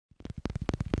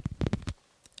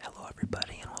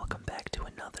everybody, and welcome back to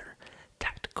another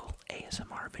tactical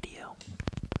ASMR video.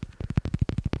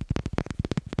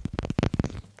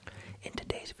 In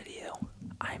today's video,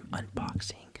 I'm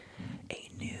unboxing a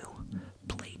new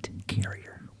plate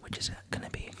carrier, which is going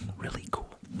to be really cool.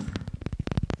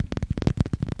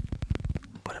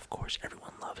 But of course,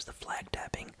 everyone loves the flag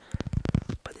tapping,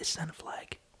 but this isn't a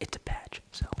flag, it's a patch,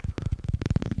 so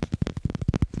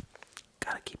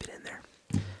gotta keep it in there.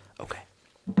 Okay,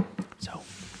 so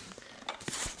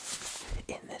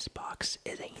in this box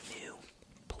is a new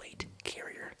plate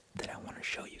carrier that I want to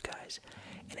show you guys,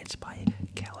 and it's by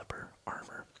Caliber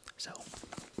Armor. So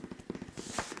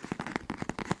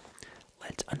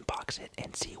let's unbox it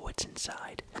and see what's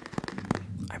inside.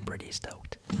 I'm pretty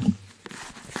stoked.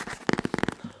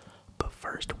 But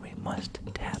first, we must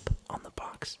tap on the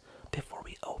box before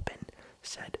we open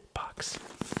said box.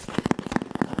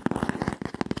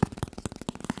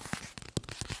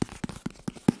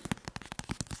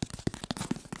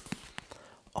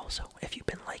 Also, if you've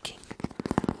been liking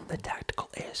the tactical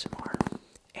ASMR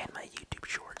and my YouTube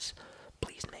shorts,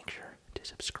 please make sure to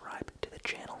subscribe to the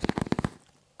channel.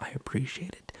 I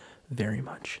appreciate it very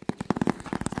much.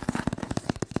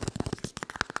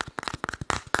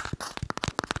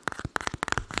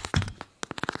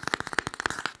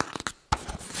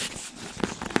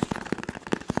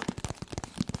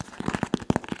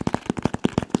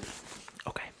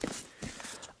 Okay,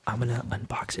 I'm gonna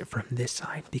unbox it from this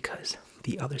side because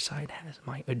the other side has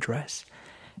my address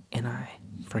and I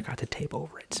forgot to tape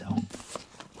over it, so I'm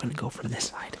gonna go from this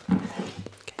side.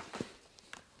 Okay.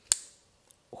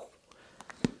 Oh.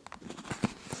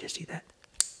 Did you see that?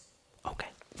 Okay,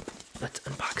 let's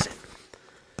unbox it.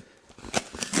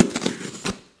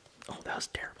 Oh, that was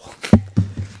terrible.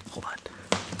 Hold on.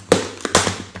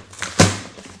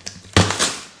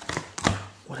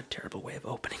 What a terrible way of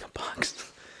opening a box.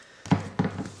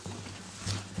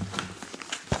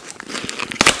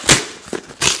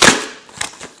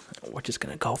 We're just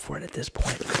gonna go for it at this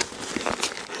point.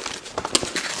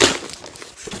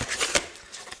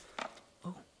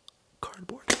 Oh,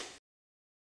 cardboard.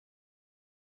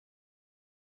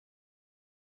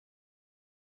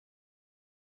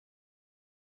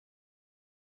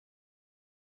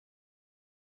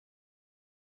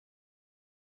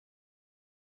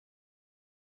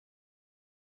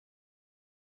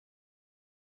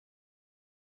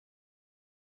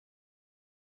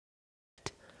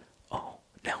 Oh,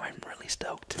 now I'm really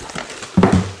stoked.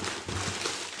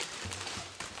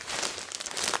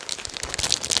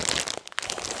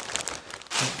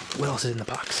 What else is in the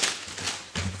box?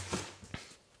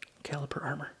 Caliber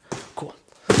Armor. Cool.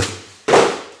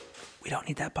 We don't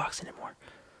need that box anymore.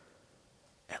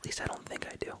 At least I don't think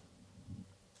I do.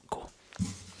 Cool.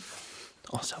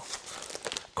 Also,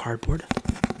 cardboard.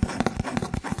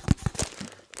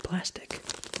 Plastic.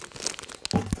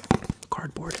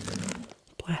 Cardboard.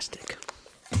 Plastic.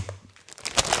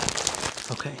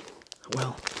 Okay,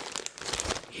 well,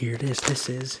 here it is. This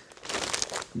is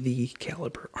the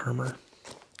Caliber Armor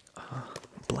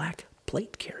black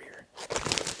plate carrier.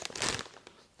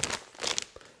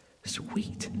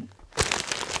 Sweet.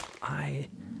 I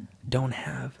don't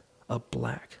have a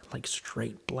black, like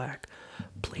straight black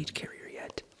plate carrier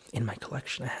yet. In my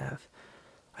collection I have,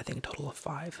 I think, a total of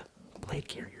 5 plate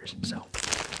carriers. So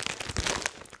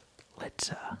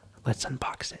let's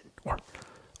unbox it, or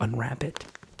unwrap it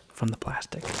from the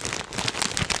plastic.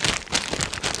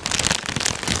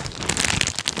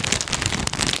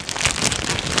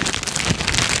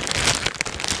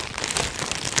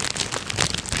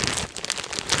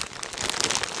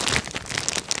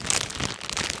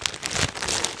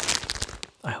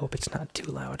 I hope it's not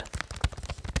too loud.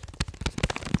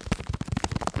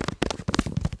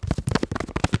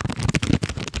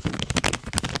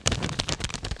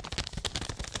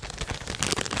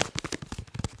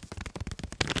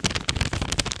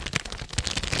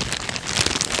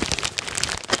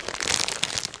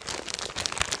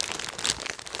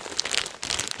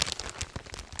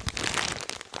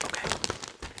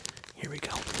 Here we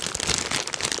go.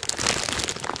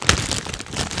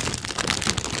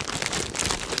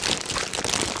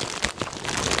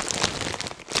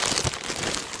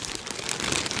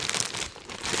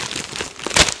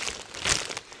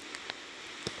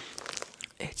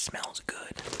 It smells good.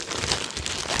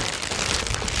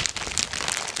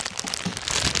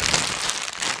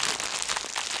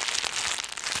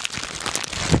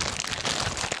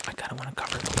 I kind of want to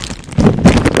cover it.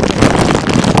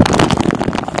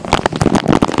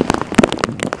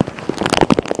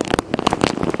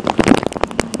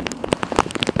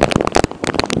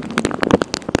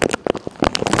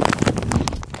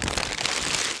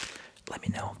 Let me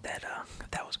know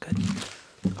if that was good.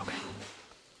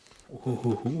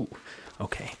 Ooh.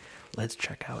 Okay, let's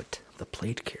check out the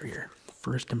plate carrier.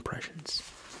 First impressions.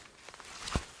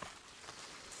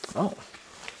 Oh,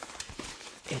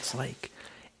 it's like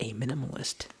a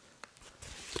minimalist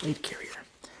plate carrier.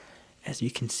 As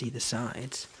you can see, the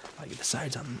sides, like the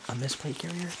sides on this plate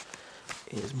carrier,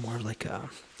 is more like a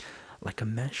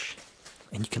mesh,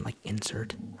 and you can like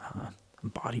insert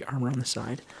body armor on the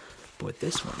side. But with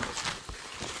this one,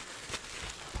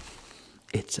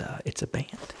 it's a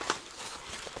band.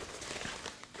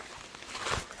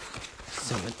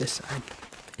 So with this side,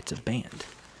 it's a band.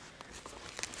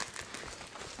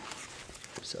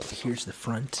 So here's the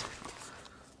front.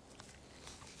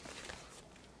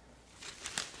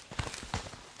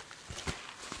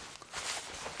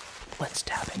 Let's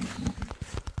tap it.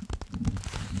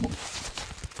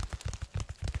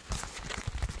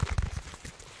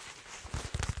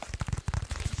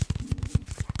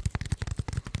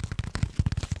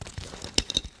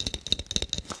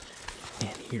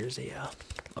 And here's a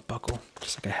buckle,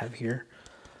 just like I have here.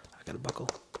 I got a buckle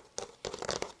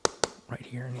right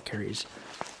here, and it carries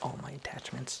all my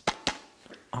attachments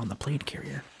on the plate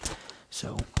carrier.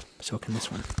 So can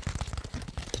this one.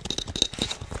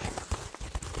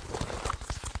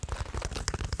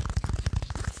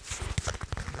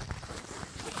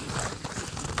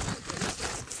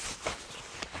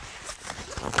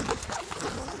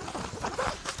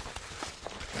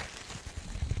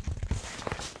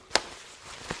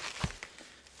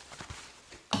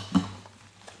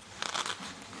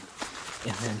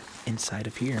 And then inside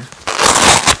of here,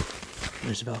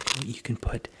 there's Velcro. You can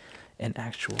put an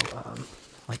actual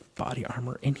like body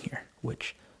armor in here,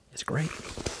 which is great.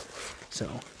 So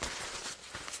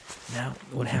now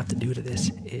what I have to do to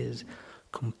this is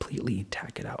completely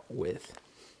tack it out with,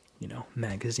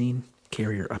 magazine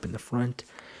carrier up in the front,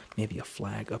 maybe a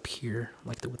flag up here,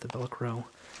 like with the Velcro.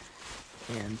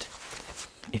 And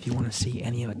if you want to see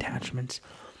any attachments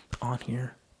on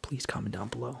here, please comment down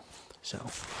below. So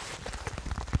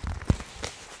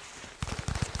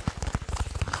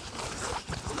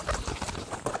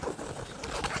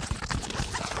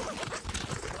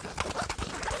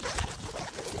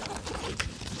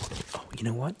you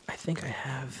know what? I think I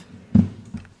have.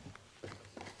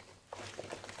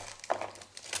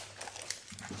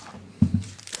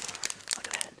 Look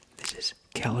at that. This is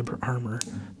Caliber Armor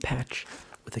patch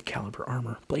with a Caliber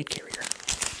Armor blade carrier.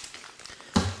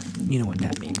 You know what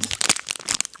that means.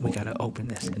 We gotta open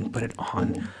this and put it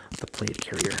on the plate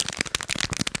carrier.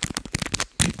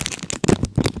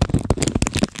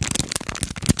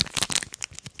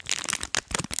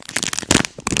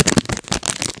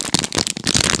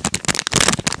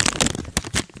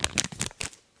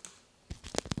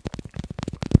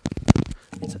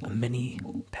 It's a mini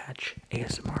patch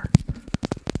ASMR.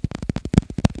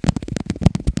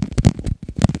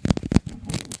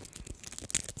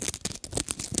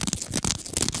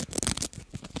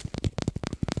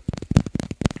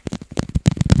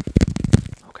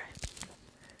 Okay,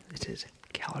 this is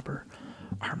Caliber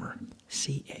Armor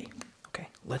CA. Okay,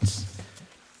 let's.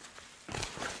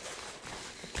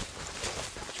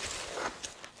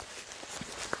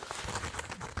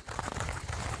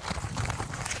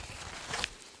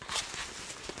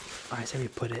 I say we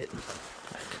put it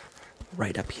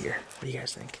right up here. What do you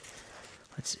guys think?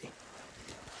 Let's see.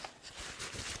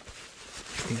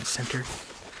 I think it's centered.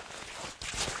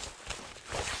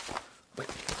 Wait,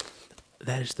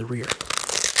 that is the rear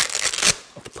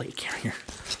of the plate carrier.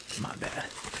 My bad.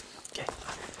 Okay,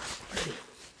 ready.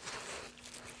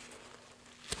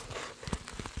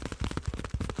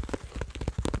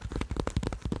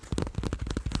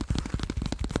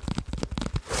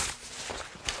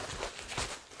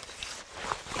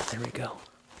 There we go.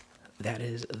 That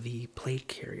is the plate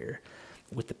carrier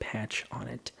with the patch on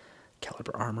it,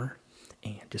 Caliber Armor.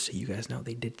 And just so you guys know,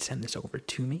 they did send this over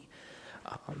to me.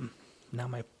 Now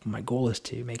my goal is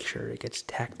to make sure it gets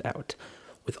tacked out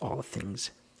with all the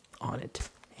things on it.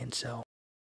 And so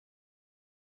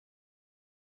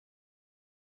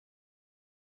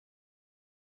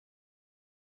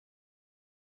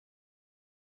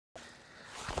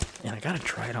and I gotta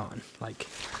try it on, but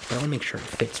I want to make sure it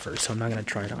fits first, so I'm not gonna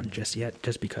try it on just yet,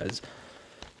 just because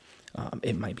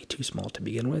it might be too small to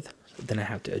begin with. Then I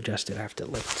have to adjust it. I have to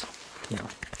lift,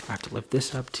 I have to lift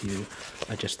this up to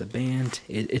adjust the band.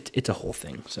 It's a whole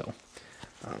thing. So,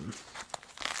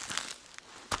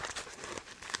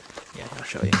 yeah, I'll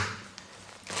show you.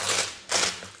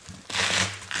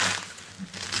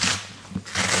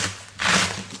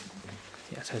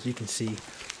 Yes, as you can see,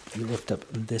 you lift up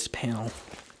this panel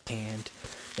and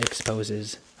it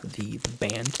exposes the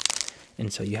band,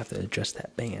 and so you have to adjust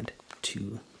that band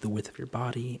to the width of your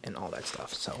body and all that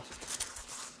stuff. So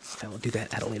I will do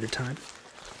that at a later time.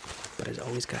 But as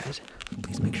always, guys,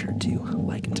 please make sure to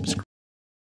like and subscribe.